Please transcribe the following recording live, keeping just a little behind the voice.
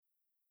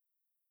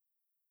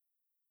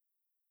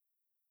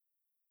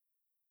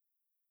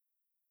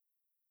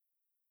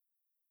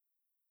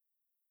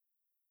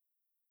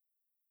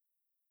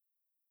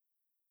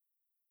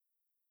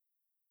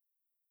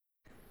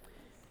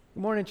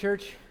Good morning,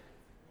 church.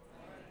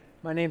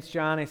 My name's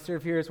John. I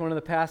serve here as one of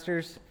the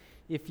pastors.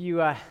 If you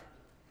have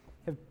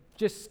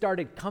just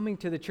started coming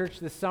to the church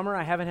this summer,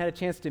 I haven't had a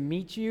chance to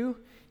meet you.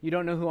 You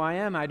don't know who I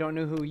am. I don't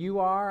know who you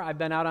are. I've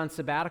been out on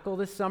sabbatical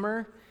this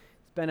summer.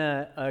 It's been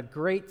a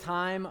great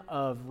time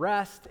of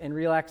rest and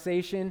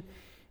relaxation.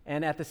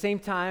 And at the same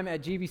time,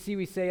 at GBC,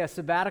 we say a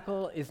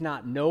sabbatical is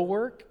not no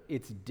work,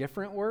 it's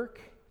different work.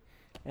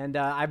 And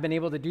I've been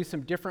able to do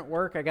some different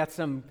work. I got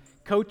some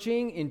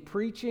coaching in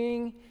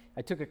preaching.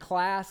 I took a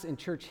class in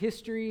church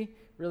history,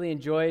 really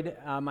enjoyed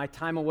my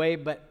time away,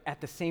 but at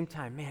the same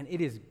time, man,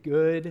 it is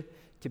good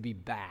to be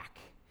back.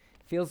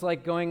 It feels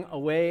like going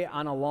away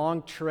on a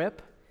long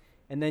trip,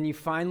 and then you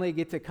finally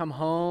get to come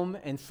home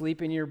and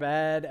sleep in your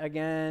bed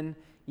again,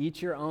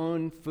 eat your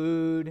own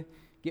food,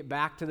 get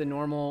back to the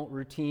normal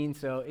routine.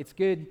 So it's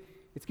good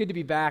to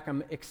be back.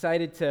 I'm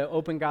excited to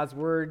open God's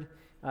Word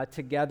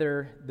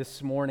together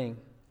this morning.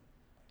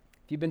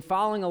 If you've been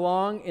following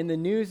along in the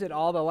news at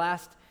all the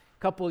last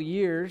couple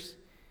years,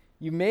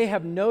 you may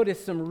have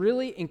noticed some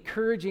really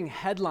encouraging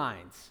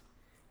headlines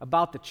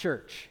about the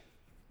church.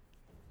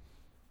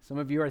 Some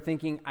of you are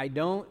thinking, I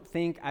don't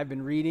think I've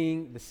been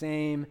reading the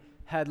same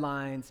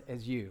headlines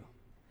as you.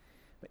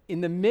 But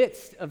in the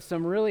midst of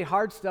some really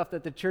hard stuff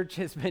that the church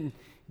has been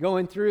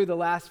going through the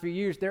last few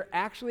years, there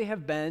actually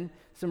have been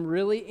some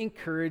really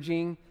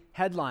encouraging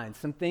headlines,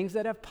 some things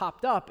that have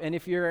popped up. And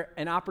if you're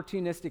an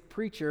opportunistic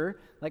preacher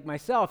like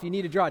myself, you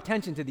need to draw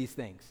attention to these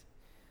things.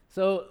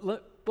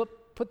 So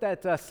put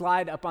that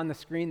slide up on the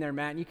screen there,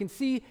 Matt. And you can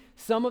see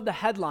some of the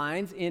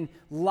headlines in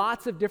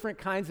lots of different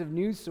kinds of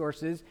news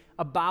sources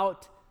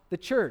about the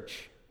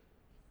church,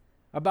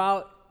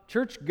 about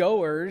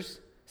churchgoers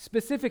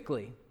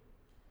specifically.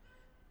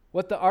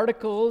 What the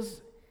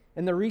articles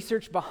and the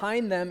research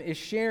behind them is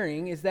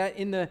sharing is that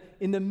in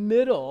the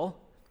middle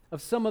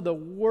of some of the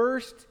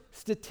worst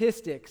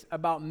statistics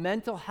about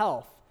mental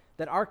health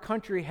that our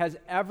country has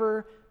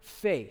ever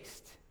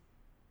faced,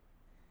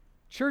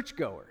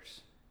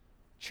 churchgoers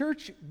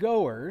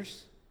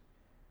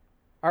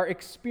are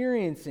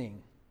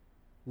experiencing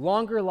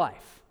longer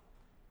life.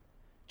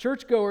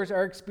 Churchgoers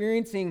are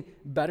experiencing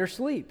better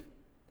sleep.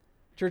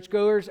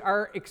 Churchgoers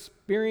are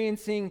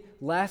experiencing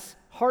less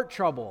heart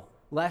trouble,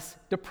 less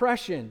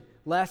depression,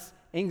 less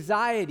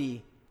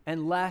anxiety,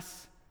 and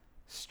less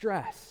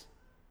stress.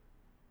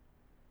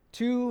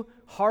 2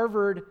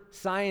 Harvard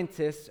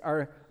scientists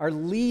are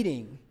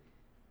leading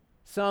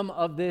some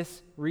of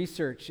this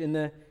research. In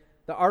the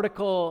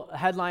article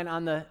headline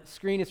on the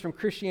screen is from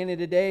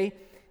Christianity Today,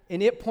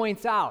 and it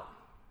points out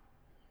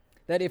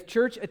that if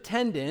church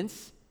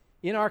attendance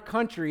in our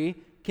country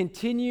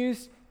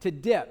continues to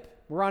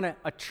dip, we're on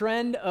a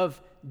trend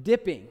of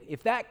dipping.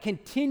 If that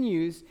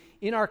continues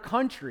in our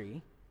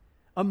country,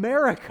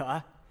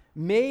 America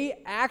may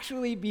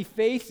actually be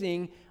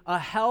facing a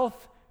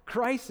health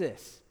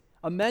crisis,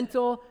 a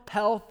mental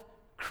health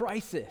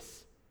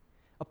crisis.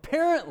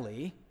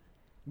 Apparently,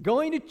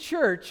 going to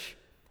church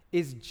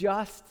is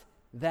just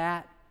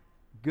that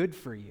good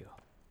for you.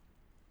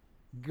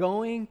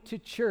 Going to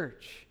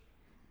church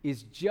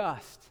is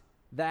just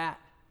that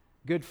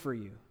good for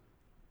you.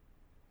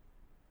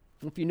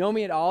 If you know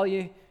me at all,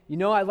 you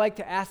know I like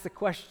to ask the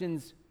question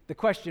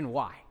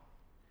why?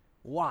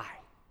 Why?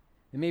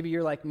 And maybe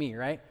you're like me,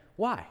 right?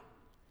 Why?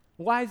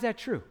 Why is that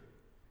true?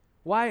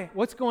 Why?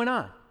 What's going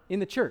on in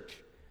the church?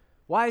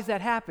 Why is that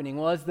happening?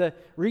 Well, as the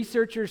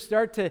researchers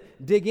start to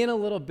dig in a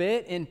little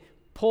bit and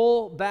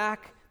pull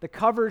back the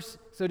covers,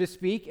 so to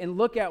speak, and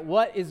look at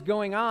what is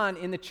going on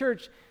in the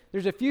church,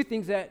 there's a few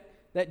things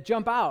that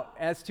jump out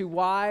as to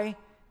why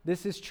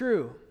this is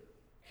true.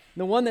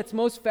 The one that's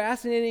most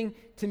fascinating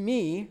to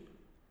me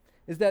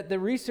is that the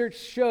research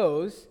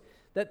shows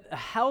that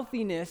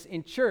healthiness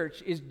in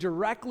church is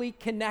directly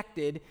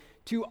connected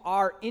to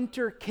our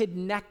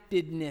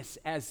interconnectedness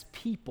as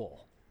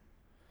people.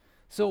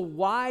 So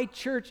why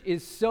church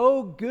is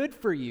so good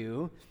for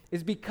you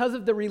is because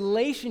of the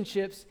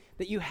relationships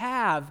that you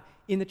have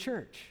in the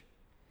church.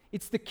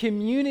 It's the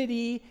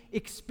community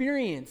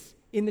experience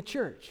in the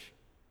church.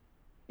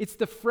 It's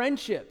the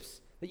friendships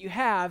that you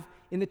have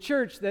in the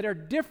church that are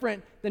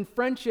different than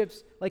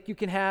friendships like you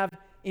can have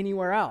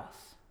anywhere else.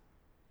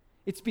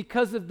 It's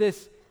because of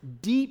this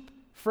deep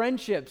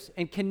friendships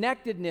and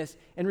connectedness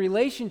and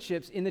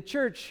relationships in the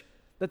church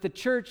that the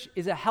church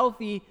is a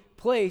healthy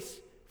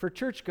place for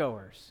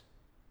churchgoers.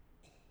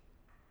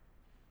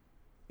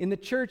 In the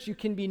church, you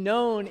can be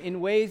known in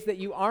ways that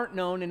you aren't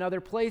known in other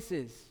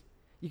places.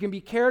 You can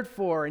be cared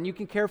for, and you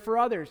can care for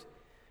others.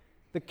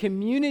 The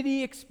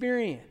community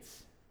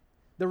experience,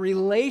 the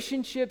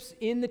relationships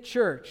in the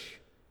church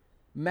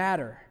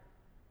matter.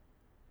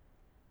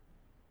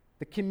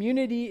 The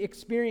community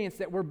experience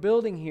that we're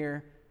building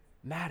here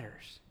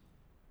matters.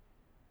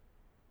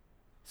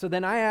 So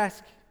then I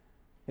ask,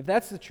 if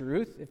that's the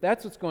truth, if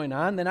that's what's going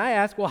on, then I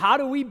ask, well, how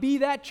do we be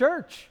that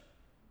church?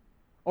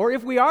 Or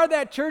if we are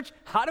that church,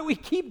 how do we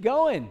keep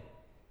going?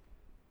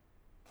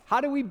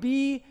 How do we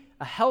be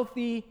a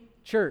healthy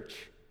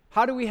church?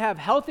 How do we have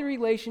healthy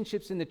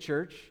relationships in the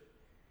church?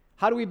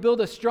 How do we build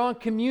a strong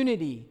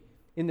community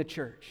in the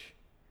church.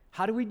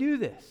 How do we do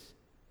this?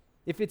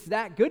 If it's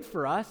that good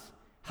for us,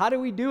 how do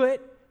we do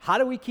it? How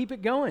do we keep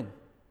it going?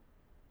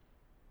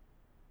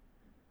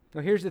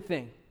 Well, here's the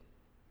thing.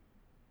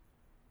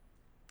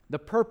 The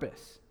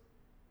purpose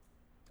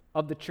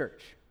of the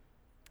church,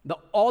 the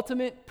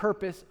ultimate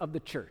purpose of the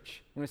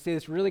church, I'm going to say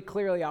this really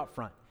clearly out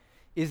front,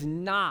 is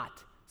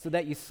not so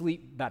that you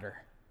sleep better.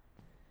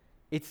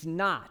 It's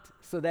not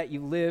so that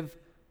you live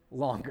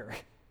longer.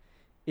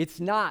 It's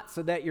not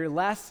so that you're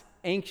less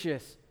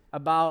anxious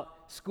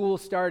about school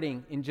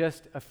starting in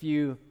just a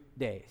few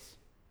days.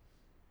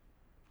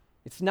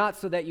 It's not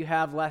so that you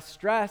have less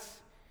stress.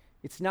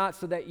 It's not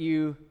so that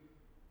you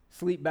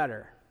sleep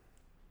better.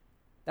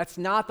 That's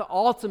not the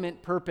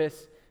ultimate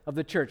purpose of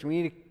the church.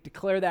 We need to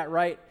declare that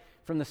right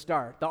from the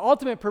start. The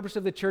ultimate purpose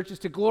of the church is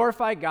to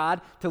glorify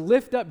God, to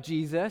lift up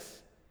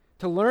Jesus,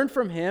 to learn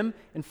from him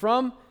and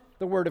from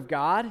the Word of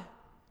God,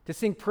 to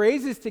sing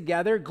praises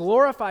together,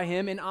 glorify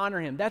him, and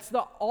honor him. That's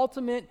the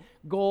ultimate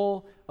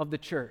goal of the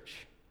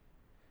church.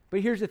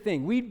 But here's the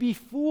thing. We'd be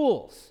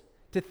fools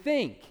to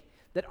think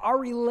that our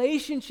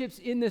relationships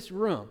in this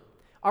room,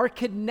 our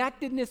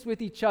connectedness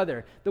with each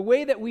other, the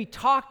way that we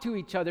talk to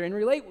each other and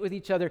relate with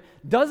each other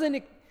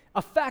doesn't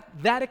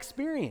affect that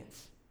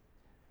experience.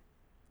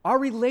 Our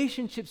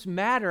relationships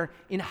matter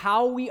in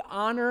how we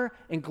honor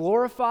and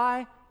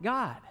glorify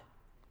God.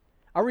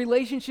 Our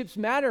relationships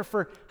matter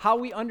for how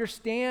we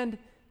understand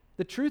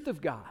the truth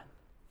of God.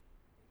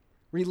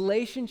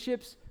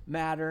 Relationships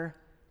matter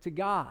to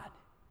God.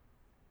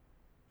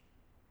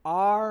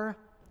 Our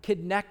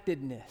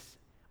connectedness,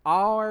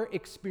 our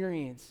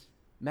experience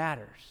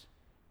matters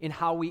in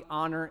how we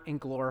honor and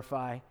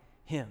glorify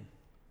him.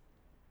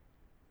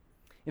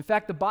 In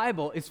fact, the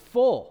Bible is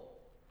full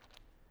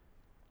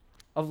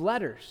of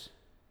letters.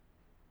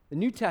 The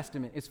New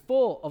Testament is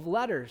full of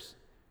letters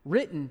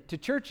written to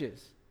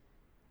churches.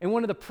 And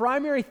one of the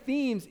primary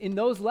themes in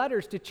those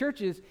letters to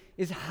churches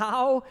is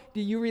how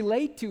do you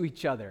relate to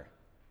each other?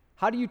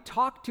 How do you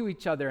talk to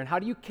each other? And how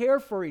do you care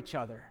for each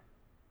other?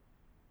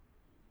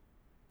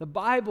 The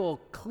Bible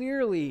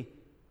clearly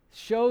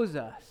shows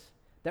us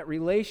that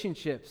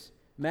relationships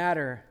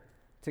matter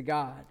to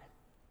God.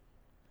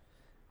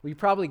 Well, you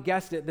probably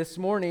guessed it. This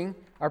morning,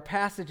 our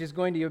passage is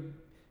going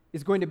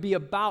to be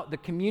about the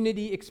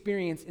community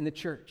experience in the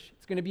church.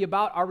 It's going to be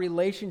about our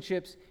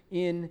relationships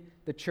in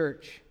the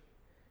church.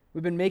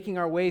 We've been making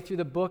our way through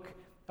the book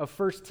of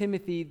 1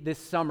 Timothy this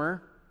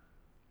summer.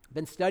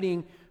 Been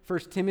studying 1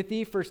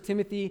 Timothy. 1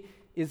 Timothy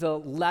is a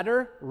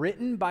letter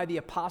written by the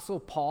Apostle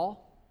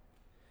Paul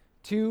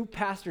to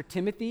Pastor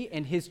Timothy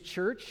and his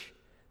church,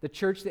 the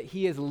church that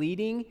he is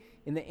leading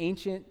in the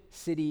ancient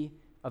city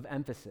of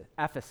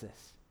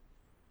Ephesus.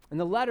 And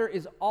the letter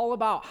is all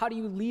about how do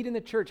you lead in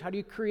the church? How do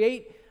you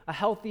create a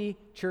healthy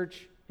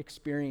church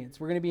experience?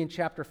 We're going to be in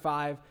chapter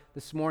 5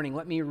 this morning.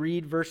 Let me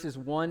read verses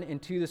 1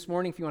 and 2 this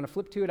morning. If you want to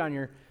flip to it on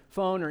your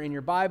phone or in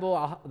your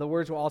Bible, the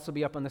words will also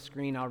be up on the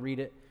screen. I'll read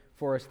it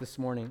for us this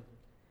morning.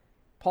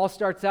 Paul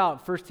starts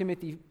out, 1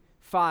 Timothy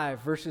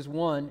 5, verses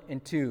 1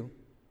 and 2.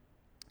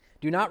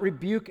 Do not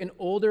rebuke an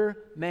older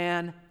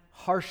man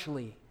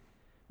harshly,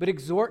 but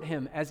exhort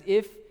him as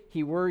if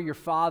he were your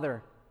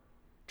father.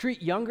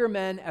 Treat younger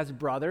men as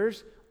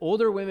brothers,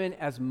 older women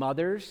as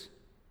mothers,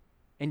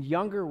 and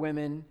younger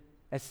women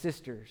as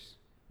sisters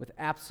with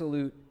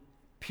absolute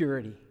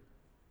purity.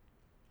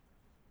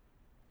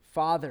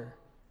 Father,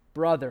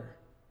 brother,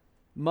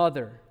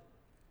 mother,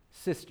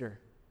 sister.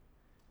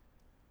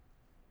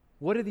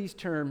 What do these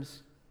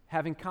terms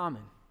have in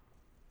common?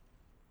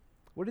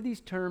 What do these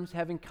terms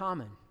have in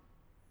common?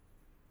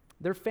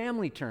 They're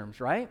family terms,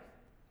 right?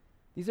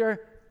 These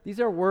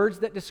are words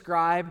that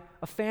describe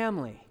a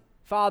family.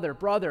 Father,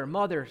 brother,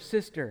 mother,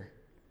 sister.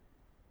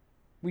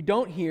 We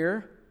don't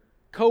hear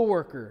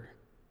coworker,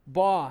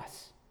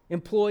 boss,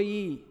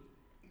 employee.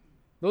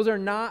 Those are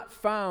not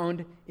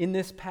found in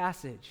this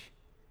passage.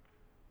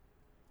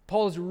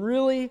 Paul is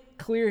really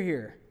clear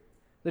here.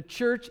 The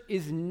church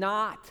is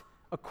not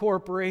a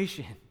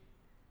corporation.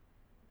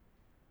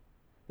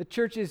 The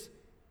church is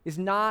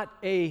not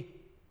a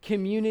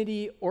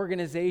community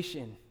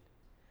organization.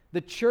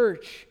 The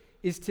church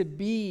is to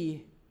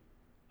be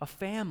a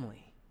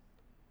family.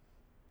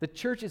 The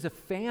church is a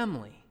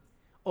family.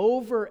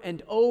 Over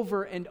and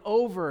over and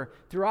over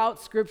throughout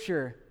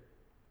Scripture,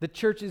 the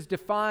church is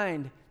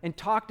defined and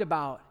talked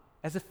about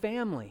as a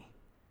family.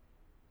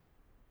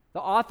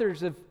 The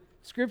authors of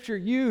Scripture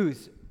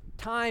use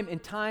time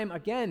and time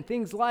again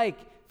things like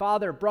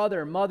father,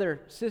 brother,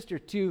 mother, sister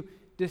to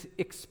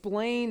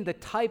explain the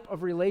type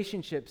of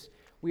relationships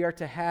we are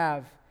to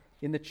have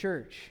in the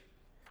church.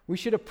 We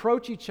should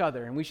approach each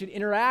other and we should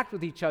interact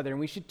with each other and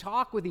we should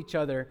talk with each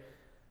other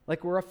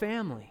like we're a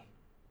family,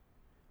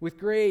 with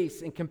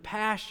grace and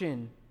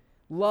compassion,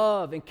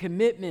 love and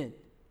commitment.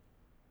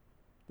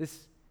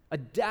 A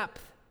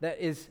depth that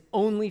is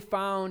only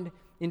found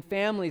in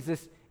families,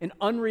 an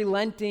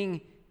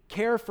unrelenting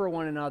care for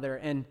one another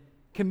and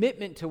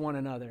commitment to one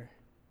another.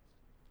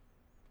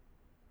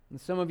 And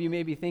some of you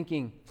may be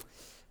thinking,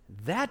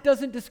 that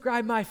doesn't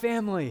describe my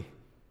family.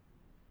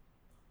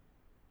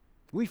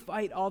 We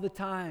fight all the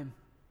time.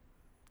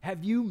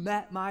 Have you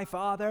met my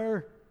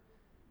father?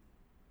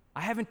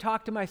 I haven't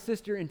talked to my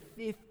sister in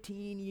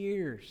 15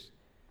 years.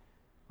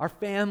 Our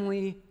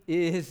family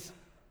is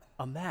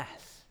a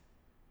mess.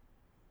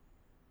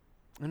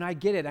 And I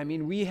get it. I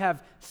mean, we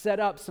have set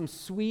up some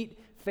sweet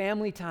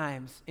family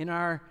times in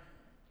our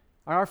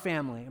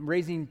family. I'm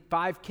raising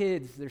 5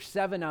 kids. There's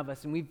 7 of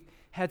us, and we've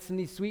had some of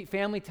these sweet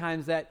family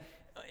times that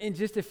in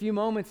just a few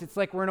moments, it's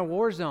like we're in a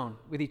war zone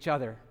with each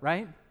other,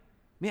 right?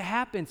 I mean, it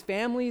happens.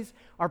 Families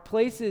are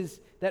places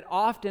that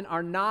often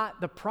are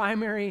not the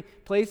primary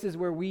places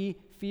where we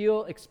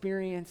feel,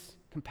 experience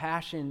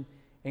compassion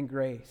and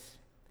grace.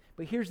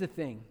 But here's the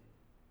thing.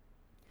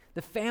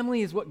 The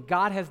family is what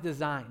God has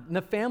designed, and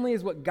the family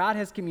is what God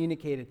has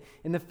communicated,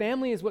 and the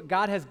family is what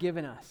God has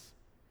given us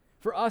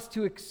for us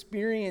to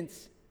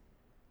experience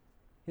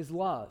His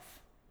love,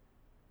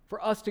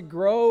 for us to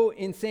grow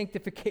in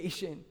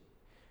sanctification,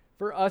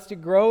 for us to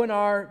grow in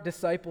our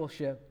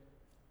discipleship.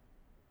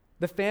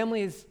 The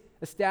family is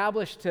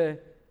established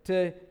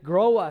to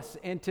grow us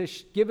and to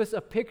give us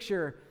a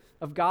picture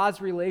of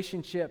God's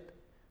relationship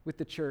with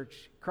the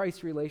church,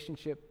 Christ's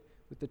relationship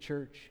with the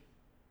church.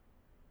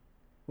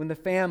 When the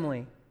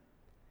family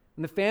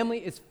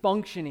is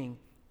functioning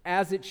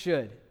as it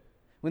should,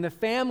 when the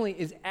family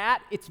is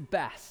at its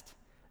best,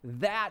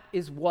 that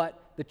is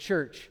what the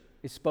church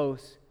is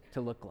supposed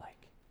to look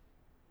like.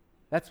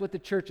 That's what the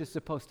church is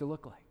supposed to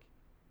look like.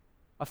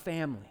 A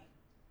family.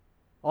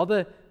 All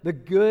the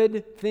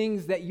good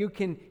things that you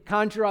can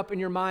conjure up in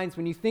your minds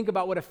when you think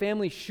about what a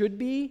family should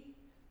be,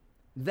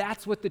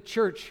 that's what the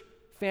church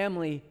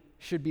family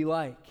should be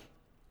like.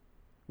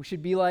 We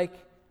should be like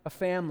a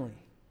family.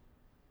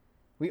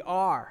 We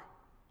are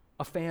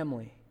a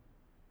family.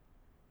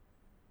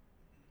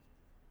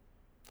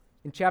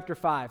 In chapter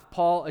 5,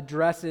 Paul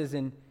addresses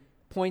and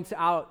points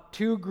out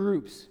 2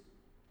 groups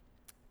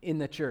in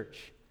the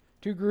church,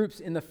 2 groups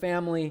in the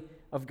family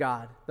of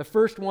God. The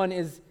first one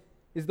is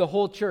the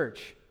whole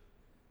church,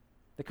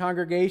 the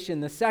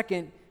congregation. The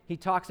second, he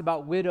talks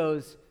about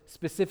widows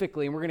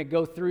specifically, and we're going to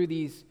go through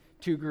these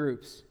 2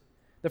 groups.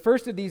 The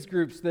first of these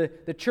groups,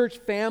 the church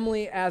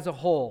family as a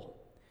whole,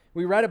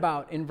 we read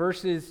about in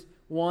verses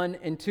 1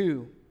 and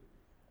 2.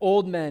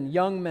 Old men,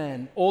 young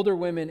men, older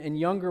women, and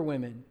younger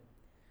women.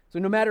 So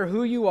no matter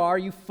who you are,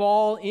 you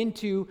fall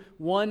into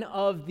one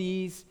of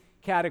these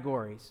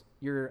categories.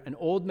 You're an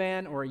old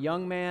man or a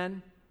young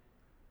man.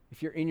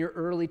 If you're in your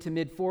early to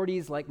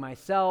mid-40s like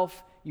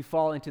myself, you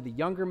fall into the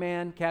younger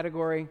man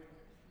category.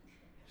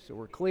 So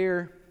we're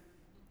clear.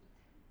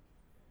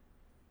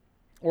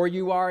 Or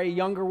you are a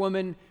younger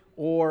woman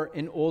or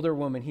an older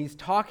woman. He's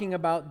talking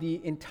about the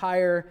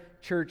entire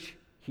church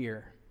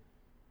here.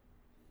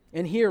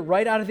 And here,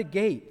 right out of the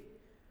gate,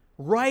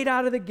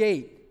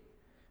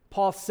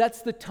 Paul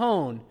sets the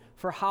tone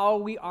for how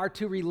we are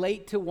to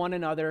relate to one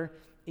another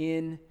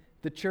in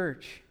the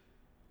church.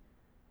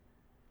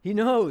 He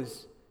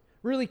knows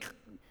really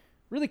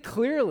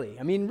clearly,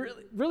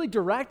 really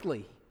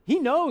directly, he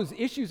knows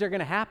issues are going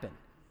to happen.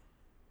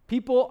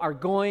 People are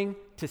going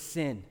to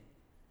sin.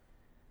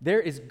 There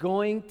is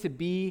going to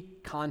be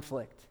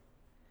conflict.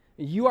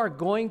 You are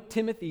going,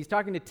 Timothy, he's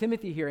talking to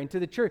Timothy here and to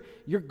the church,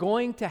 you're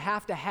going to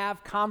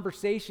have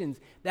conversations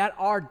that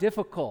are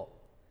difficult.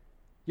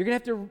 You're going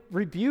to have to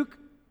rebuke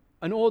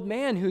an old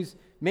man who's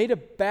made a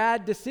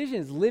bad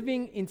decisions,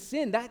 living in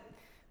sin.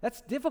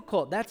 That's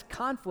difficult. That's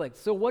conflict.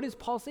 So what does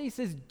Paul say? He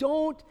says,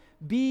 don't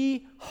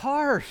be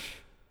harsh.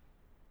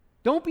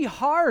 Don't be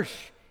harsh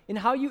in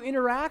how you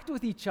interact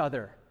with each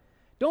other.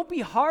 Don't be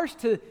harsh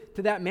to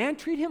that man.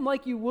 Treat him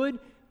like you would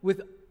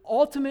with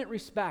ultimate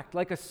respect,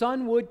 like a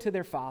son would to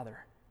their father.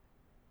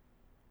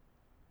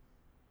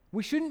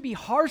 We shouldn't be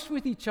harsh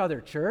with each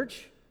other,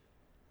 church.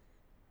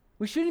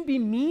 We shouldn't be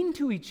mean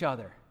to each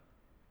other.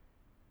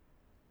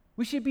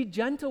 We should be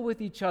gentle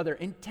with each other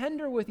and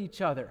tender with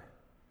each other,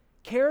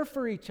 care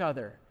for each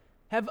other,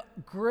 have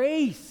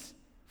grace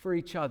for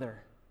each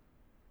other.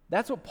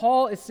 That's what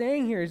Paul is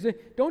saying here, is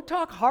that don't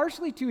talk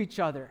harshly to each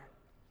other.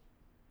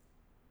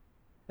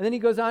 And then he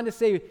goes on to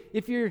say,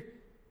 if you're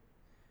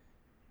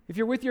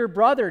with your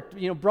brother,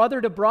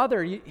 brother to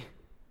brother,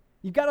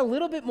 you've got a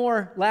little bit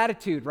more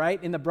latitude,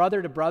 right, in the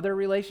brother to brother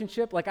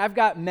relationship. Like I've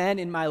got men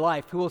in my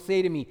life who will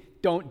say to me,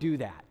 don't do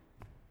that.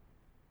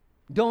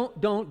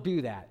 Don't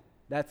do that.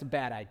 That's a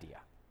bad idea.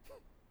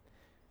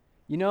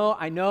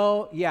 I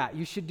know,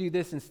 you should do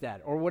this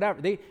instead, or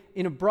whatever.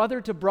 In a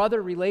brother to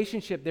brother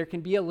relationship, there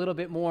can be a little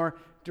bit more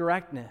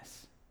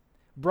directness.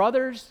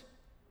 Brothers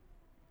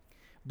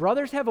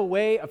have a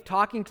way of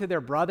talking to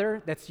their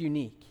brother that's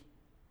unique.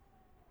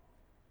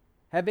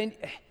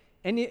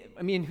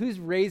 Who's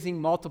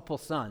raising multiple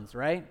sons,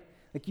 right?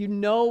 Like,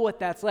 what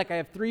that's like. I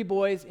have 3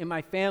 boys in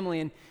my family,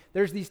 and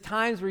there's these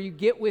times where you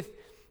get with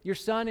your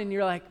son and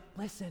you're like,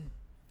 listen,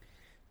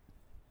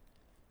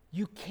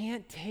 you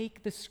can't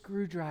take the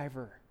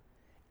screwdriver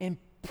and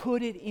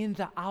put it in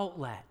the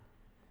outlet.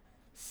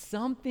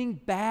 Something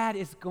bad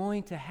is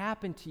going to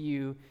happen to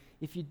you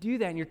if you do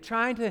that. And you're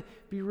trying to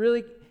be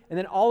really, and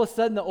then all of a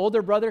sudden the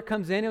older brother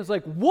comes in and was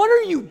like, what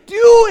are you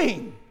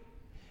doing?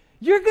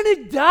 You're going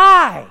to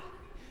die.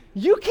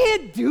 You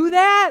can't do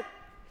that.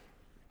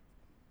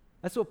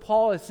 That's what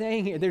Paul is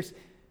saying here. There's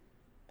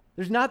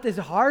not this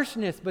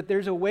harshness, but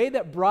there's a way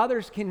that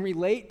brothers can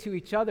relate to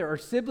each other or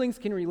siblings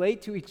can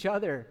relate to each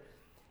other.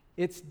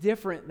 It's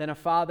different than a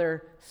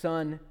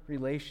father-son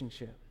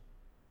relationship.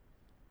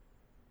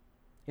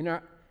 In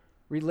our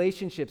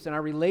relationships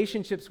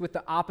with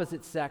the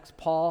opposite sex,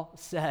 Paul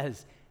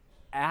says,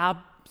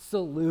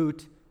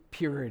 absolute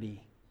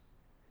purity.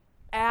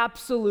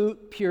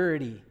 Absolute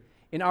purity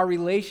in our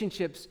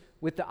relationships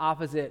with the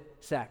opposite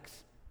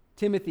sex.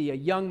 Timothy, a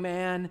young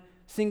man,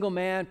 single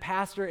man,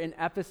 pastor in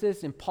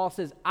Ephesus, and Paul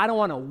says, I don't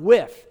want to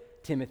whiff,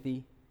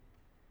 Timothy.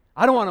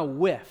 I don't want to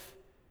whiff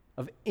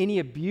of any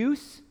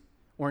abuse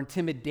or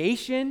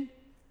intimidation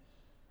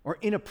or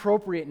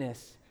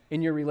inappropriateness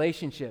in your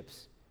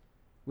relationships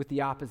with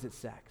the opposite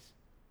sex.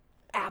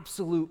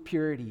 Absolute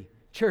purity.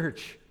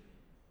 Church.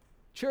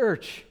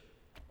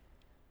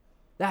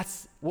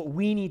 That's what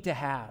we need to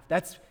have.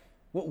 That's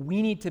what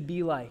we need to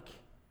be like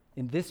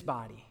in this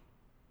body.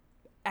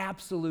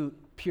 Absolute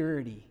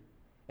purity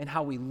in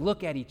how we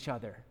look at each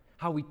other,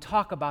 how we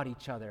talk about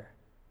each other,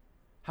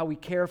 how we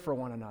care for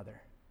one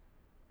another.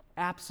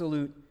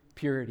 Absolute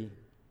purity.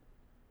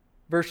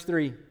 Verse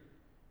 3,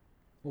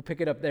 we'll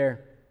pick it up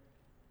there.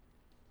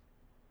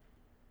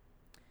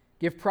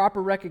 Give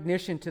proper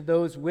recognition to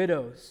those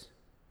widows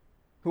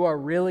who are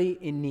really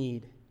in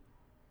need.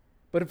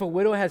 But if a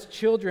widow has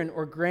children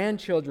or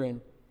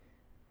grandchildren,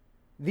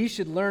 these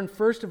should learn,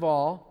 first of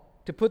all,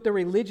 to put their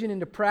religion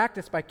into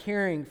practice by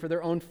caring for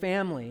their own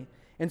family,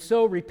 and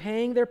so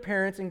repaying their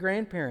parents and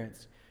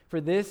grandparents,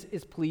 for this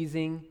is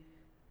pleasing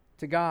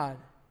to God.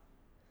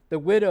 The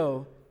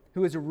widow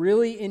who is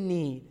really in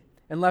need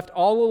and left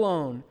all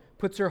alone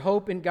puts her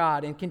hope in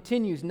God and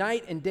continues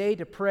night and day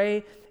to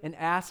pray and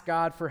ask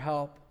God for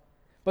help.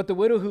 But the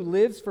widow who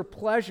lives for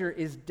pleasure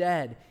is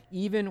dead,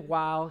 even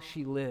while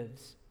she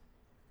lives.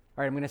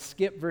 All right, I'm going to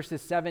skip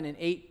verses 7 and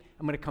 8.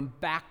 I'm going to come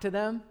back to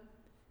them.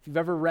 If you've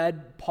ever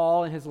read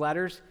Paul in his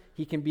letters,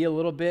 he can be a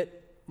little bit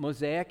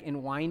mosaic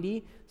and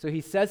windy. So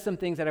he says some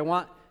things that I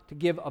want to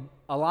give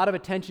a lot of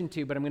attention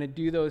to, but I'm going to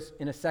do those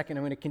in a second.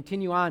 I'm going to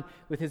continue on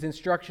with his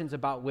instructions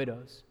about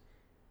widows.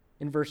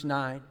 In verse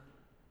 9,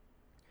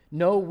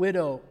 no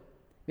widow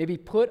may be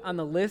put on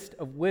the list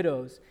of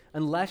widows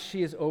unless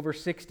she is over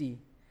 60,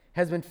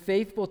 has been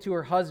faithful to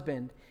her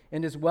husband,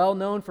 and is well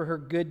known for her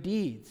good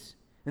deeds.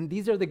 And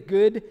these are the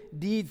good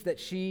deeds that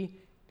she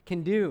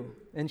can do,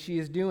 and she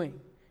is doing.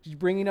 She's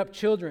bringing up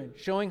children,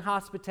 showing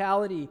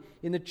hospitality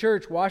in the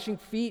church, washing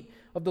feet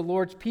of the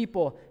Lord's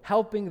people,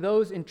 helping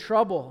those in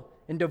trouble,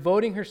 and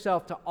devoting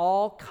herself to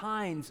all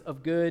kinds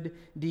of good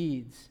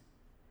deeds.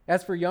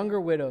 As for younger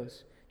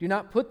widows, do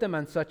not put them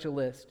on such a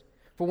list,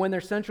 for when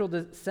their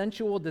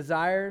sensual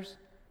desires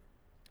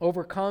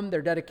overcome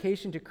their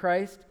dedication to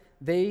Christ,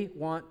 they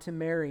want to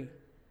marry.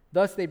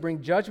 Thus they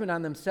bring judgment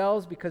on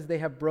themselves because they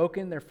have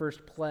broken their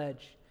first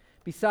pledge.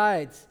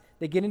 Besides,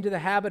 they get into the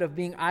habit of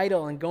being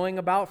idle and going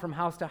about from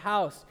house to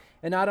house.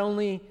 And not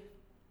only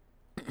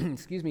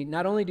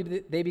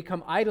do they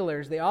become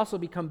idlers, they also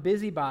become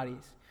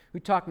busybodies who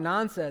talk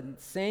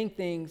nonsense, saying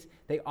things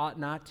they ought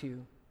not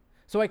to.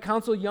 So I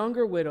counsel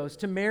younger widows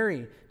to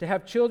marry, to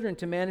have children,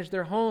 to manage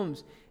their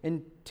homes,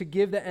 and to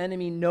give the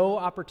enemy no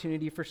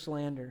opportunity for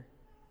slander.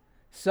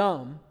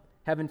 Some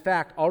have in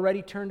fact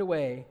already turned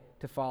away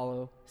to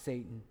follow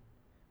Satan.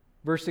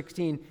 Verse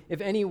 16, if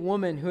any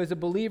woman who is a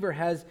believer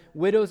has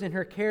widows in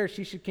her care,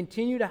 she should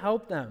continue to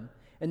help them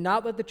and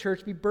not let the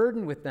church be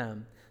burdened with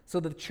them, so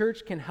the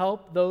church can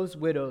help those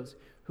widows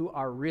who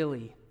are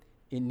really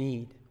in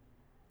need.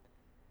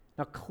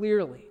 Now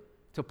clearly,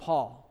 to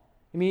Paul,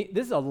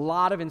 this is a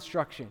lot of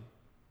instruction.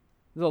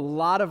 There's a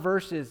lot of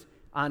verses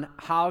on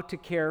how to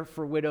care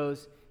for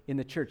widows in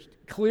the church.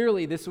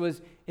 Clearly, this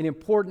was an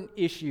important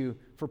issue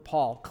for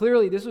Paul.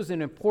 Clearly, this was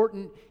an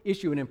important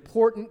issue, an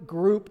important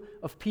group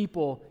of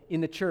people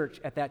in the church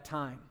at that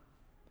time.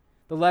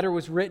 The letter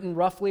was written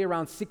roughly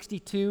around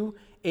 62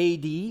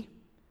 AD,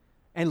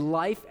 and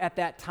life at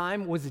that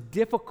time was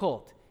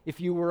difficult if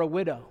you were a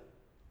widow.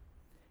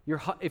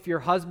 If your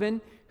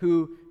husband,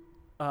 who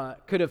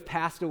could have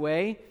passed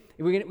away,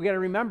 we got to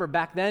remember,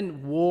 back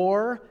then,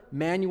 war,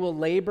 manual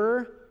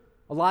labor,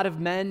 a lot of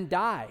men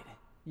died.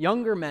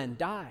 Younger men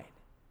died,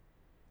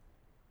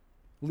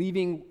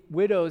 leaving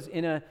widows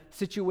in a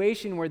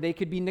situation where they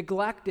could be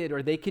neglected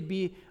or they could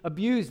be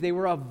abused. They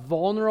were a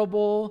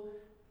vulnerable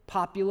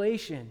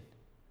population.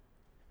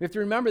 We have to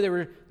remember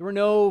there were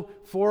no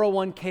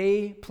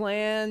 401k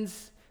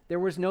plans. There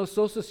was no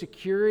Social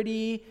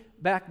Security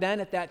back then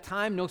at that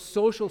time, no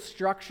social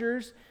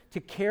structures to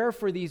care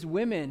for these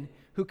women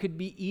who could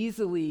be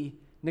easily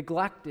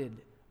neglected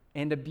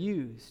and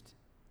abused.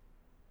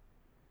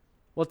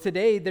 Well,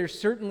 today there's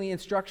certainly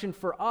instruction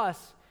for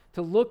us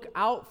to look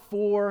out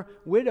for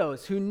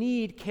widows who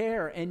need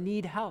care and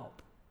need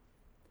help.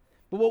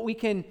 But what we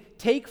can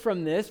take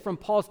from this, from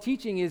Paul's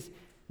teaching, is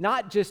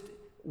not just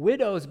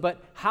widows,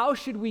 but how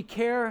should we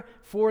care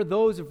for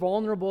those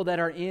vulnerable that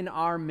are in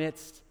our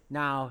midst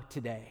now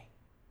today?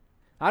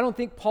 I don't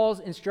think Paul's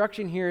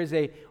instruction here is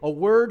a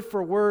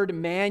word-for-word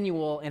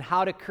manual in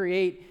how to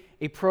create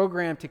a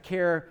program to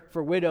care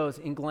for widows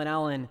in Glen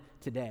Ellen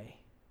today.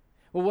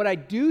 But what I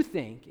do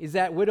think is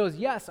that widows,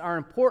 yes, are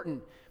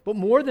important, but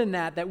more than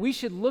that, that we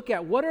should look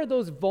at what are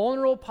those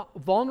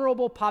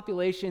vulnerable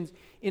populations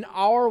in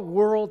our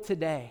world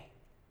today,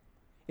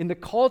 in the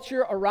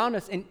culture around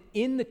us, and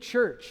in the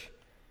church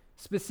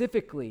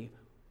specifically.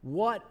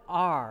 What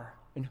are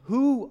and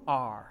who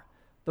are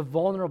the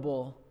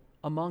vulnerable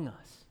among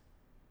us?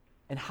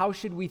 And how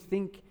should we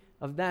think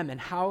of them? And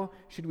how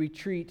should we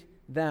treat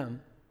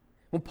them?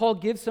 When Paul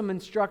gives some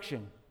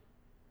instruction,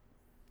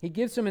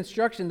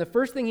 the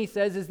first thing he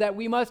says is that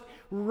we must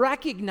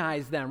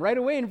recognize them. Right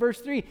away in verse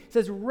 3, it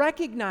says,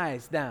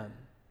 recognize them.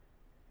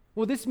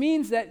 Well, this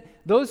means that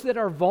those that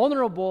are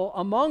vulnerable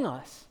among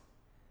us,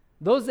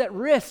 those that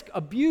risk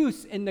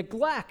abuse and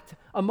neglect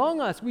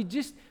among us, we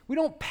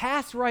don't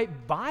pass right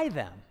by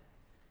them.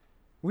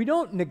 We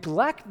don't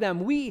neglect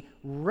them. We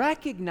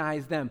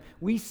recognize them.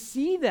 We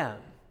see them.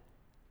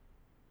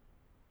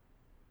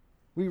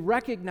 We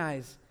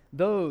recognize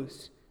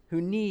those who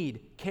need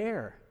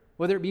care,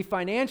 whether it be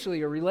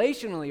financially or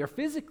relationally or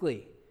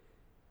physically.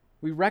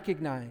 We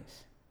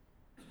recognize.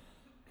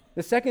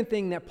 The second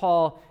thing that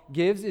Paul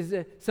gives is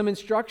some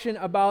instruction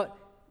about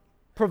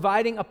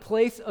providing a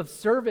place of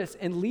service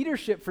and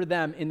leadership for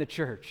them in the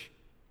church.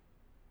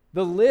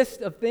 The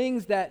list of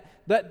things that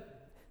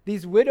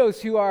these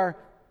widows who are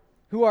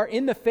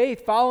in the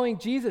faith, following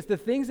Jesus, the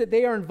things that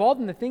they are involved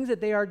in, the things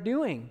that they are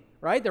doing,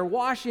 right? They're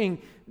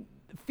washing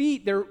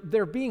feet,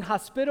 they're being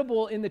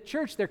hospitable in the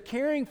church, they're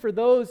caring for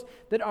those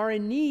that are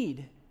in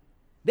need.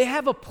 They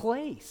have a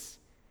place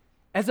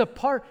as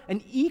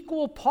an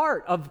equal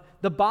part of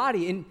the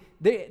body, and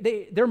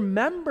they're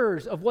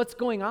members of what's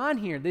going on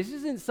here. This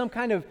isn't some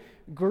kind of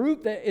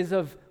group that is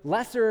of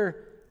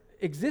lesser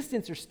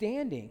existence or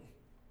standing.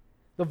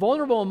 The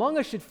vulnerable among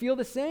us should feel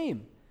the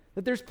same,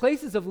 that there's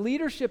places of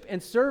leadership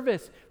and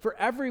service for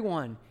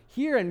everyone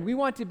here, and we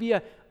want to be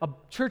a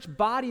church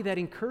body that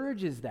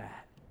encourages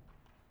that.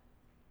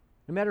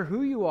 No matter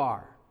who you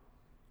are,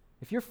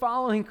 if you're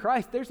following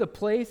Christ, there's a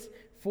place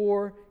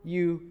for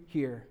you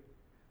here.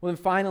 Well,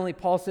 then finally,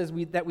 Paul says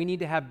that we need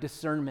to have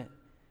discernment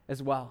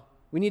as well.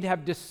 We need to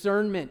have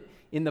discernment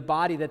in the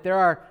body, that there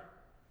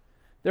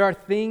are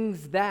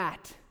things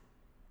that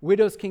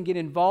widows can get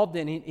involved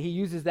in. He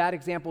uses that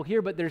example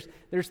here, but there's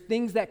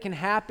things that can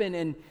happen,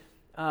 and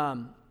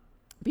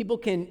people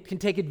can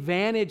take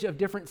advantage of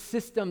different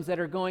systems that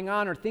are going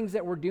on or things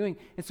that we're doing.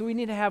 And so we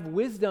need to have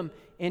wisdom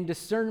and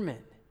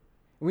discernment.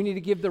 We need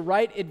to give the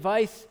right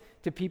advice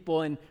to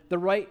people and the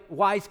right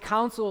wise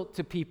counsel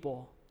to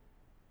people.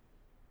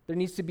 There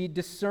needs to be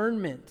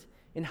discernment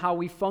in how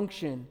we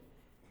function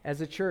as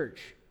a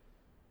church.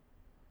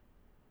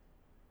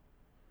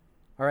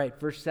 All right,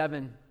 verse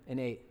 7 and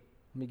 8.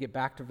 Let me get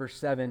back to verse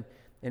 7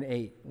 and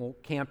 8. We'll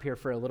camp here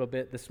for a little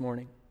bit this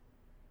morning.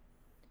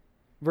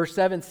 Verse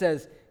 7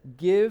 says,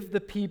 "Give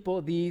the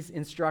people these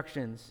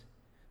instructions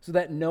so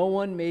that no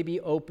one may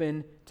be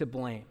open to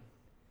blame."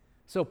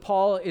 So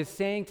Paul is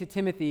saying to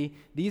Timothy,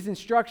 these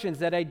instructions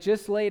that I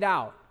just laid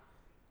out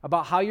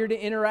about how you're to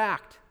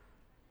interact,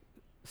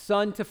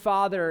 son to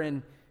father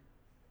and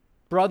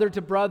brother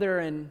to brother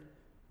and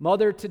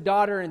mother to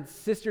daughter and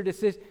sister to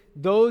sister,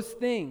 those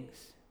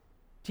things,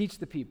 teach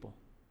the people.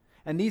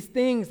 And these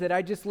things that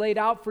I just laid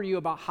out for you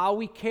about how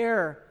we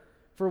care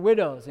for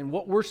widows and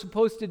what we're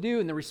supposed to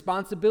do and the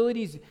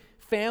responsibilities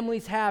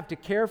families have to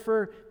care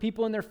for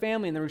people in their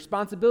family and the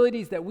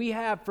responsibilities that we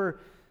have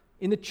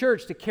in the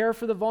church to care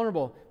for the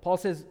vulnerable. Paul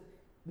says,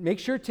 make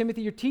sure,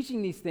 Timothy, you're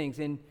teaching these things.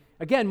 And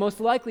again,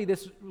 most likely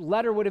this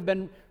letter would have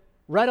been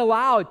read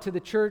aloud to the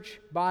church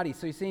body.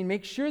 So he's saying,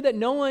 make sure that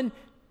no one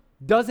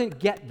doesn't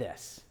get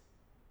this.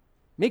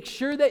 Make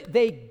sure that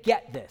they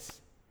get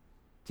this,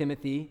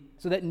 Timothy,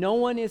 so that no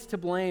one is to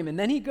blame. And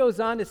then he goes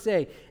on to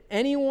say,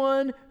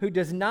 anyone who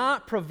does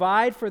not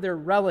provide for their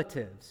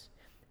relatives,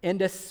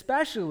 and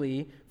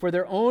especially for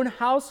their own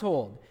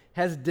household,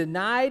 has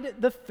denied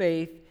the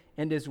faith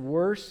and is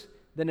worse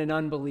than an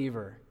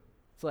unbeliever.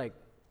 It's like,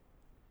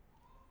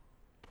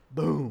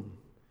 boom.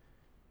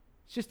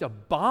 It's just a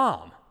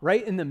bomb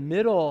right in the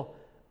middle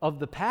of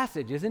the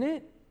passage, isn't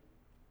it?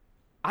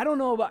 I don't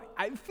know about,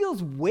 it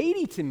feels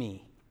weighty to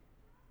me.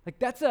 Like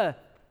that's a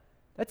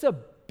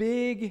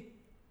big,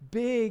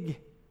 big,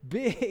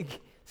 big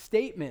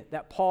statement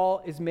that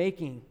Paul is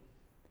making.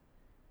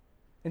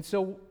 And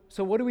so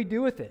what do we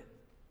do with it?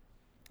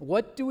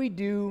 What do we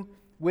do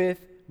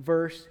with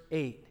verse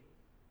 8?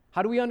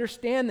 How do we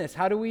understand this?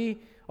 How do we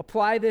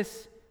apply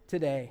this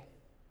today?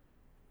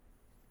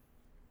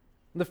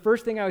 The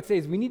first thing I would say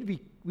is we need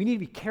to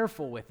be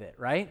careful with it,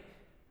 right?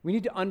 We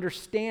need to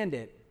understand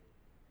it.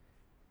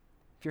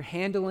 If you're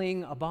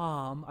handling a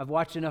bomb, I've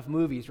watched enough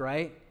movies,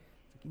 right?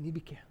 You need to be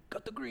careful.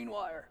 Cut the green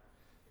wire.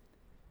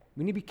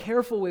 We need to be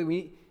careful with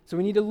it. So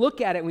we need to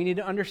look at it. We need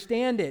to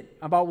understand it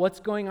about what's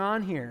going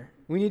on here.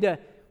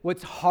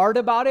 What's hard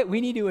about it,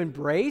 we need to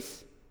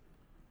embrace.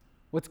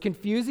 What's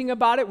confusing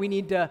about it, we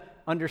need to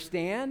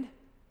understand.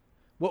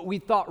 What we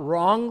thought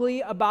wrongly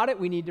about it,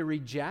 we need to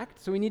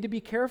reject. So we need to be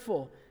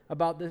careful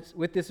about this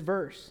with this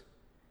verse.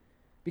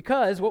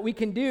 Because what we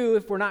can do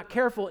if we're not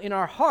careful in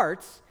our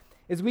hearts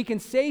is we can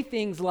say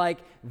things like,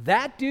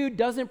 that dude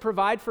doesn't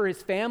provide for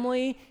his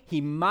family,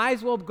 he might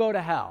as well go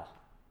to hell.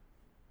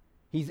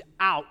 He's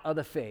out of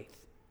the faith.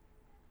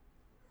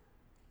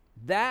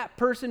 That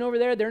person over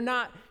there,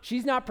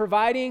 she's not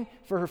providing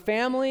for her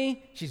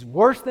family. She's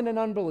worse than an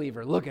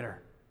unbeliever. Look at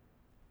her.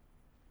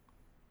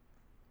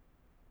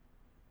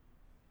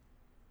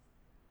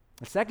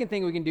 The second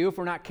thing we can do if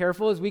we're not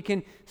careful is we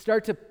can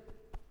start to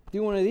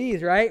do one of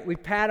these, right? We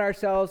pat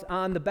ourselves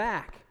on the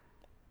back.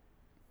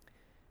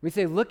 We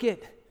say, look at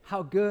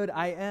how good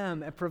I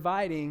am at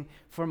providing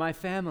for my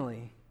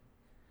family.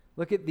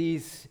 Look at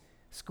these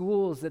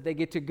schools that they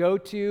get to go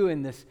to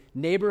and this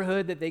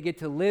neighborhood that they get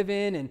to live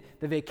in and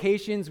the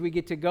vacations we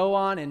get to go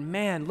on. And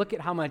man, look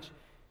at how much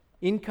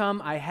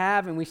income I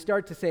have. And we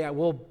start to say,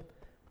 well,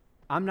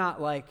 I'm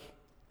not like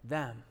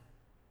them.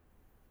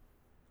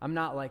 I'm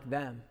not like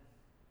them.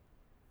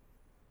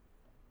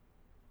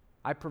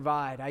 I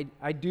provide.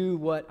 I do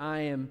what I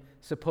am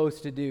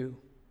supposed to do.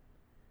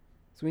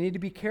 So we need to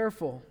be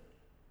careful.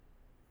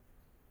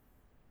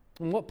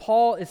 And what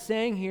Paul is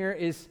saying here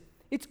is,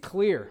 it's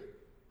clear,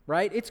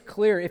 right? It's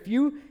clear. If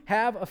you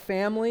have a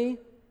family,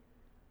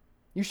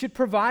 you should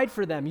provide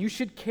for them. You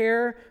should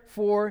care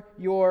for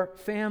your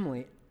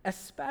family,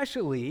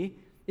 especially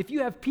if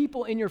you have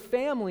people in your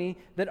family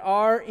that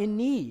are in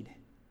need.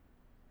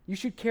 You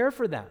should care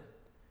for them.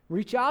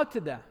 Reach out to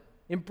them.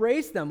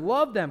 Embrace them.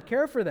 Love them.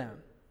 Care for them.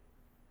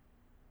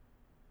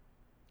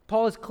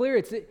 Paul is clear.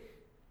 It's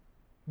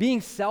being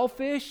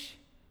selfish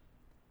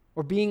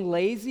or being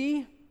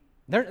lazy.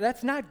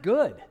 That's not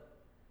good.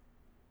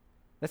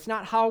 That's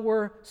not how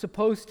we're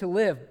supposed to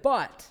live.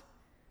 But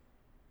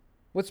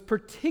what's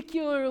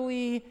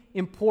particularly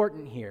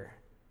important here,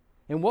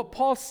 and what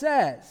Paul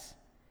says,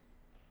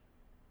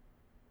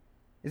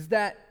 is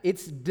that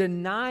it's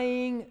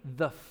denying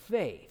the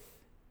faith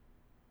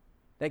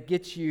that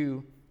gets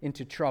you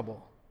into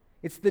trouble.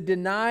 It's the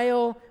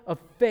denial of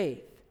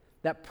faith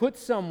that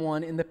puts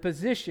someone in the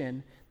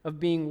position of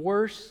being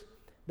worse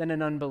than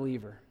an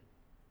unbeliever.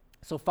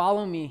 So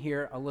follow me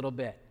here a little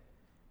bit.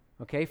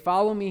 Okay,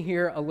 follow me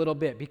here a little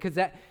bit, because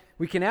that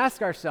we can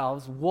ask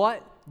ourselves,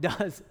 what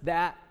does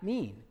that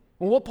mean?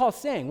 Well, what Paul's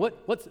saying,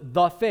 what's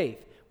the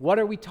faith? What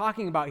are we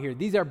talking about here?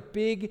 These are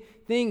big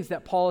things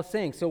that Paul is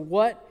saying. So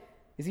what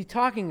is he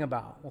talking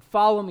about? Well,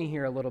 follow me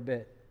here a little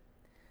bit.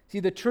 See,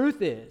 the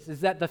truth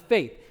is that the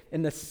faith,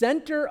 in the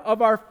center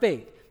of our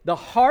faith, the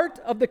heart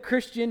of the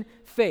Christian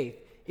faith,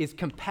 is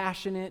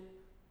compassionate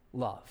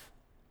love.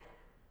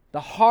 The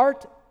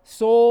heart,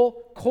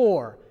 soul,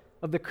 core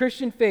of the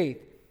Christian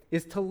faith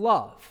is to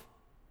love.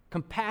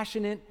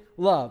 Compassionate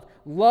love.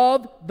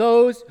 Love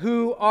those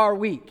who are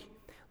weak.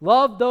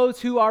 Love those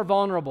who are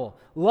vulnerable.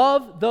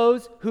 Love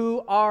those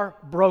who are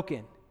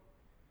broken.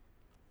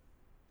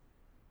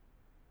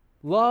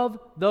 Love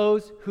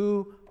those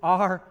who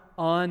are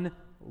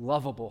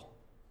unlovable.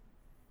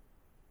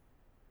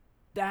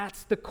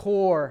 That's the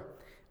core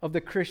of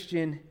the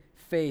Christian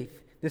faith,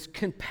 this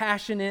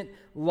compassionate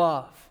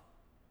love.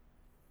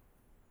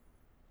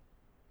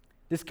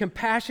 This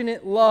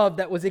compassionate love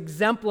that was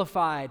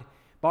exemplified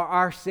by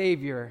our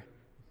Savior,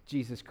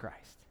 Jesus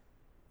Christ.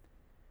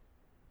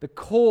 The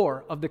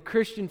core of the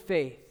Christian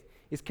faith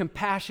is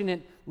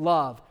compassionate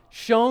love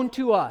shown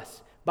to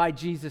us by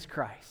Jesus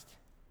Christ.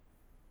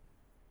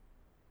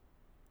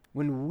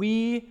 When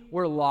we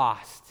were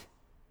lost,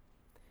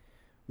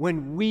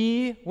 when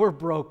we were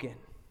broken,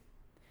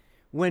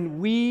 when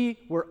we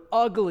were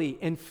ugly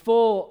and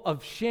full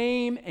of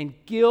shame and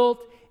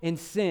guilt and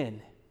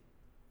sin,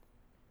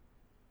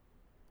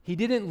 He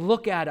didn't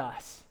look at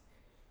us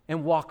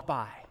and walk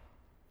by.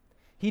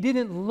 He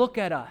didn't look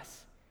at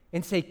us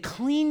and say,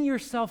 clean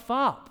yourself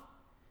up.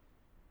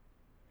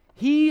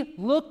 He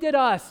looked at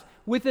us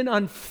with an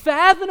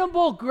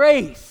unfathomable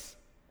grace.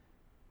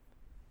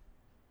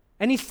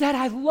 And He said,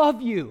 I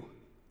love you.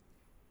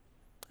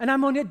 And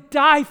I'm going to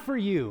die for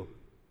you.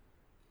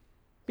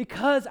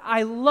 Because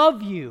I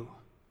love you.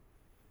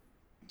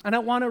 And I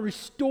want to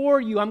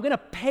restore you. I'm going to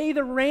pay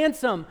the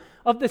ransom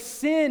of the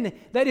sin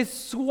that is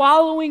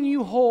swallowing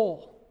you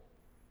whole.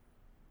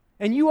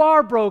 And you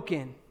are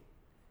broken.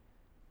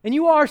 And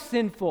you are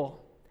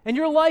sinful. And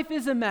your life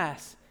is a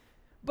mess.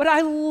 But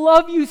I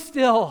love you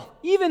still,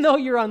 even though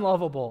you're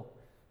unlovable.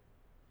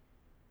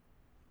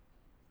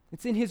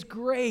 It's in His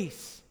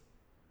grace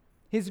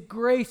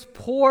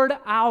poured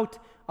out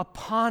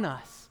upon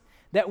us,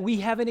 that we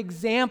have an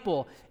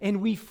example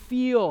and we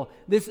feel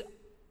this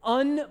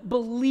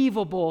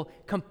unbelievable,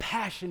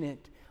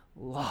 compassionate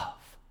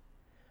love.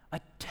 A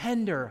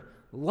tender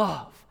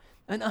love.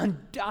 An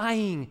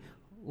undying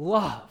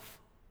love.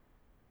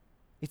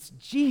 It's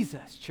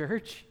Jesus,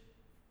 church.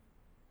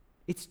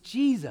 It's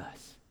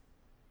Jesus.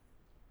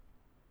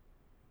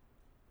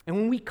 And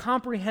when we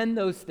comprehend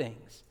those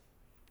things,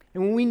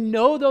 and when we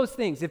know those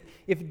things,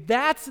 if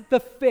that's the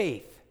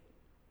faith,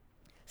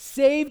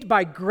 saved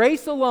by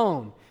grace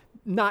alone,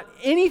 not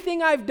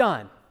anything I've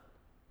done,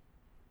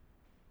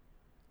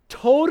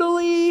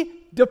 totally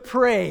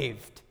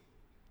depraved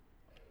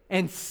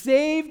and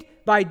saved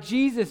by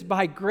Jesus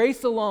by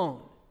grace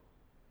alone.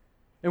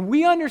 And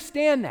we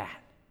understand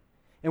that.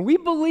 And we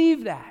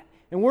believe that.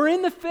 And we're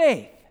in the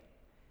faith.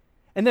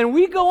 And then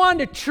we go on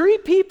to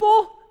treat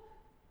people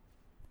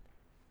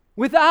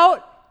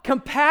without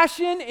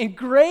compassion and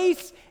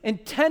grace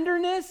and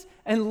tenderness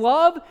and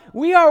love.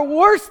 We are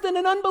worse than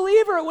an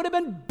unbeliever. It would have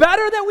been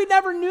better that we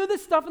never knew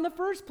this stuff in the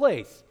first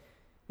place,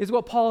 is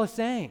what Paul is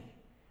saying.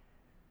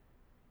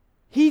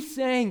 He's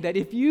saying that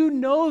if you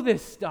know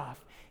this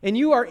stuff and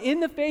you are in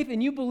the faith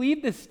and you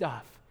believe this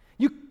stuff,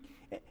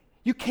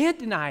 you can't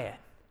deny it.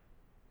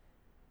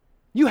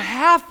 You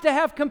have to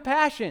have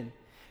compassion.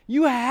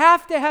 You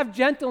have to have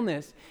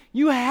gentleness.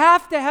 You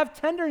have to have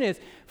tenderness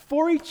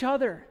for each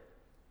other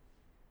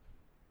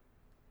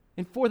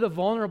and for the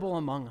vulnerable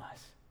among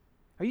us.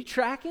 Are you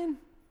tracking?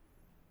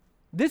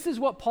 This is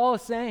what Paul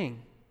is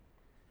saying.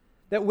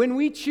 That when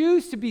we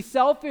choose to be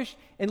selfish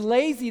and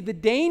lazy, the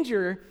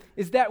danger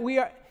is that we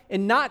are,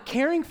 and not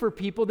caring for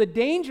people, the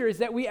danger is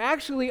that we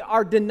actually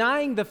are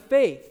denying the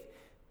faith.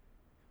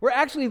 We're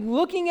actually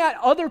looking at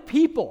other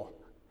people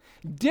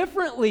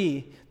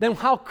differently than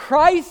how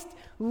Christ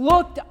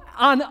looked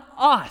on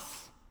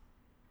us.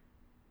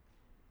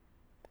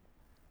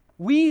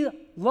 We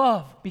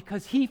love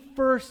because he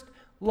first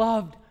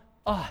loved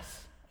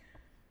us.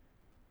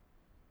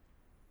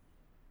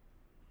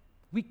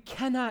 We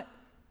cannot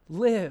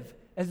live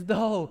as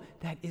though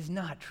that is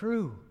not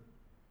true.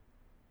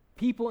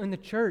 People in the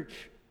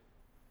church,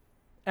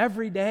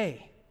 every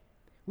day,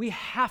 we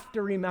have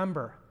to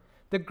remember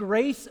the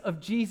grace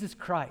of Jesus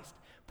Christ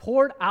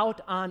poured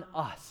out on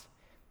us,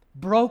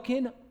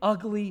 broken,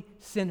 ugly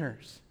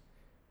sinners,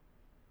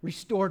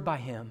 restored by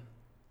him.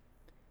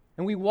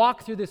 And we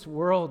walk through this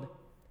world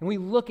and we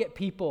look at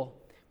people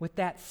with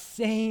that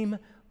same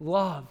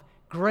love,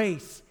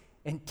 grace,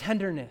 and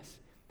tenderness,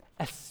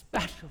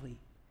 especially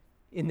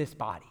in this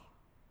body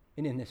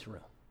and in this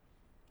room.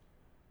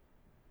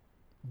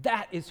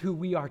 That is who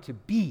we are to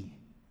be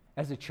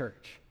as a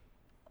church.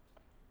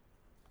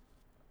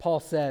 Paul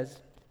says,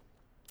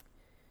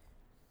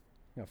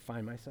 I'm going to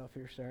find myself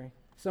here, sorry.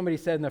 Somebody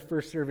said in the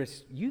first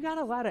service, you got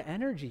a lot of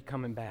energy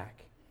coming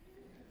back.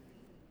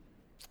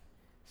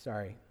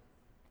 Sorry.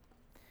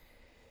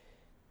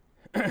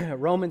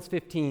 Romans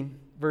 15,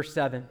 verse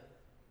 7.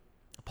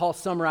 Paul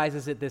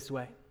summarizes it this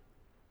way.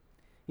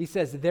 He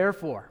says,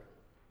 therefore,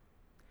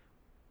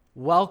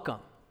 welcome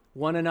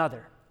one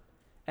another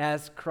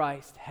as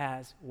Christ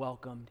has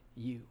welcomed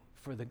you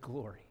for the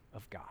glory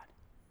of God.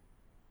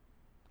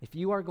 If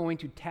you are going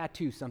to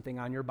tattoo something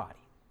on your body,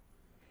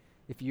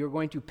 if you're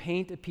going to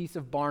paint a piece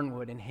of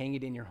barnwood and hang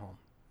it in your home,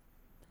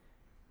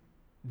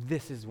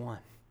 this is one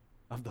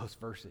of those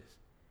verses.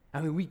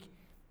 I mean, we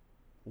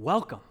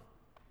welcome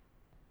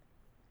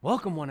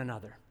one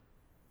another.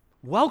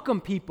 Welcome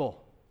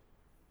people.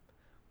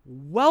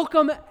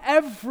 Welcome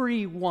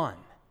everyone.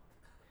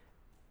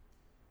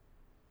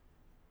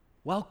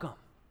 Welcome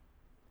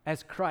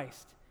as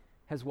Christ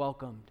has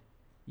welcomed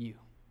you.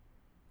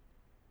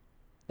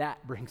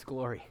 That brings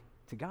glory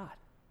to God.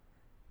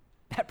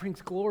 That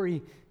brings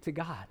glory to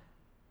God.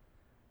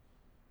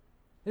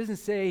 It doesn't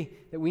say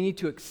that we need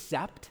to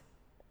accept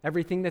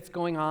everything that's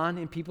going on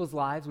in people's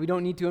lives. We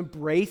don't need to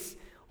embrace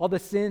all the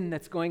sin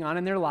that's going on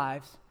in their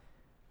lives.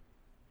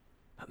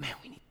 But man,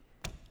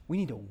 we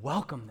need to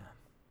welcome them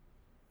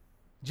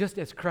just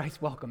as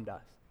Christ welcomed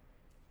us.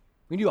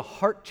 We do a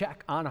heart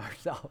check on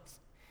ourselves.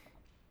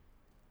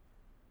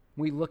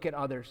 We look at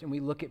others and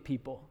we look at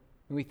people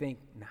and we think,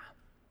 nah,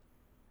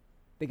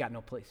 they got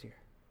no place here.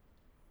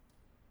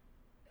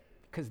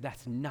 Because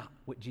that's not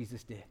what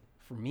Jesus did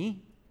for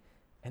me,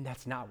 and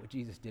that's not what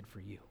Jesus did for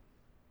you.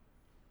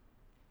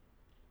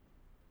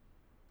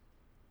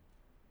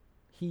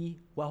 He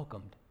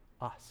welcomed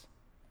us,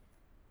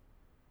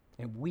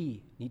 and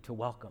we need to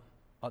welcome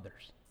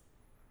others.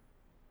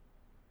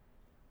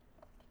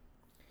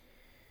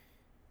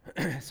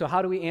 So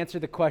how do we answer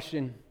the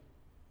question,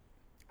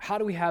 how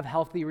do we have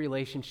healthy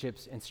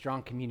relationships and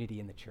strong community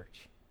in the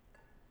church?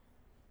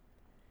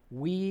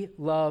 We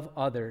love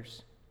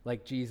others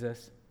like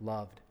Jesus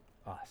loved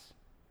us.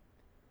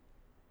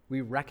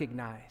 We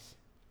recognize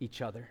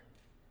each other.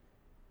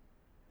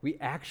 We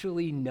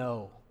actually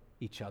know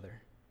each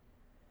other.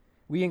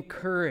 We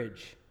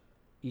encourage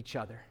each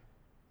other.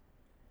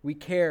 We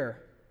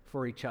care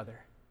for each other.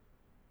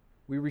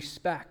 We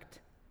respect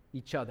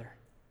each other.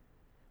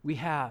 We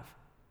have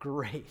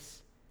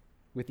grace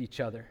with each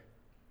other.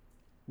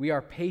 We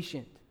are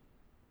patient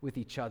with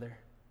each other.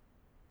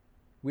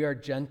 We are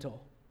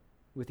gentle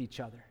with each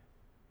other.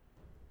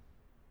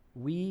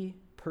 We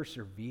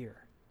persevere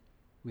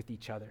with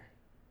each other.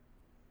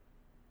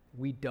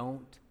 We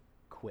don't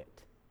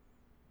quit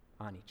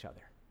on each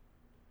other.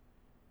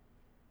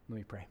 Let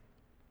me pray.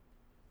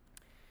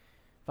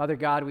 Father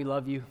God, we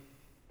love you.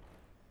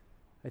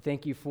 I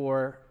thank you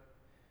for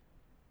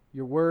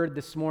your word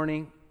this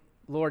morning.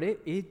 Lord,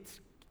 it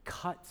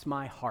cuts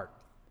my heart.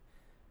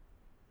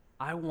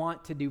 I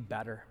want to do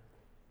better.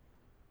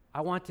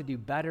 I want to do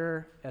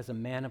better as a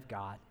man of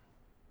God.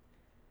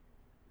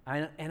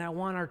 And I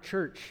want our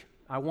church,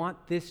 I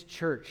want this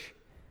church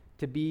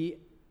to be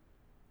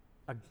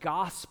a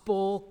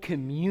gospel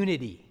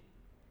community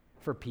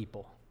for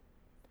people,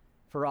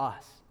 for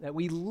us, that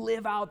we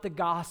live out the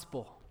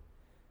gospel,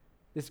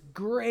 this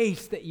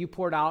grace that you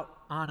poured out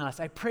on us.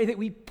 I pray that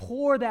we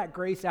pour that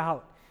grace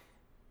out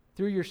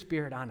through your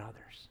Spirit on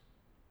others.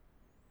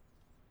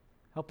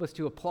 Help us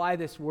to apply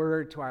this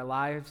word to our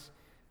lives,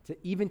 to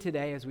even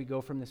today as we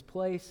go from this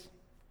place.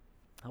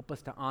 Help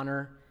us to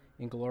honor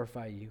and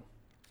glorify you.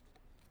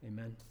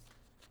 Amen.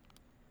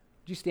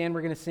 Would you stand?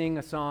 We're going to sing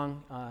a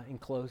song and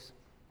close.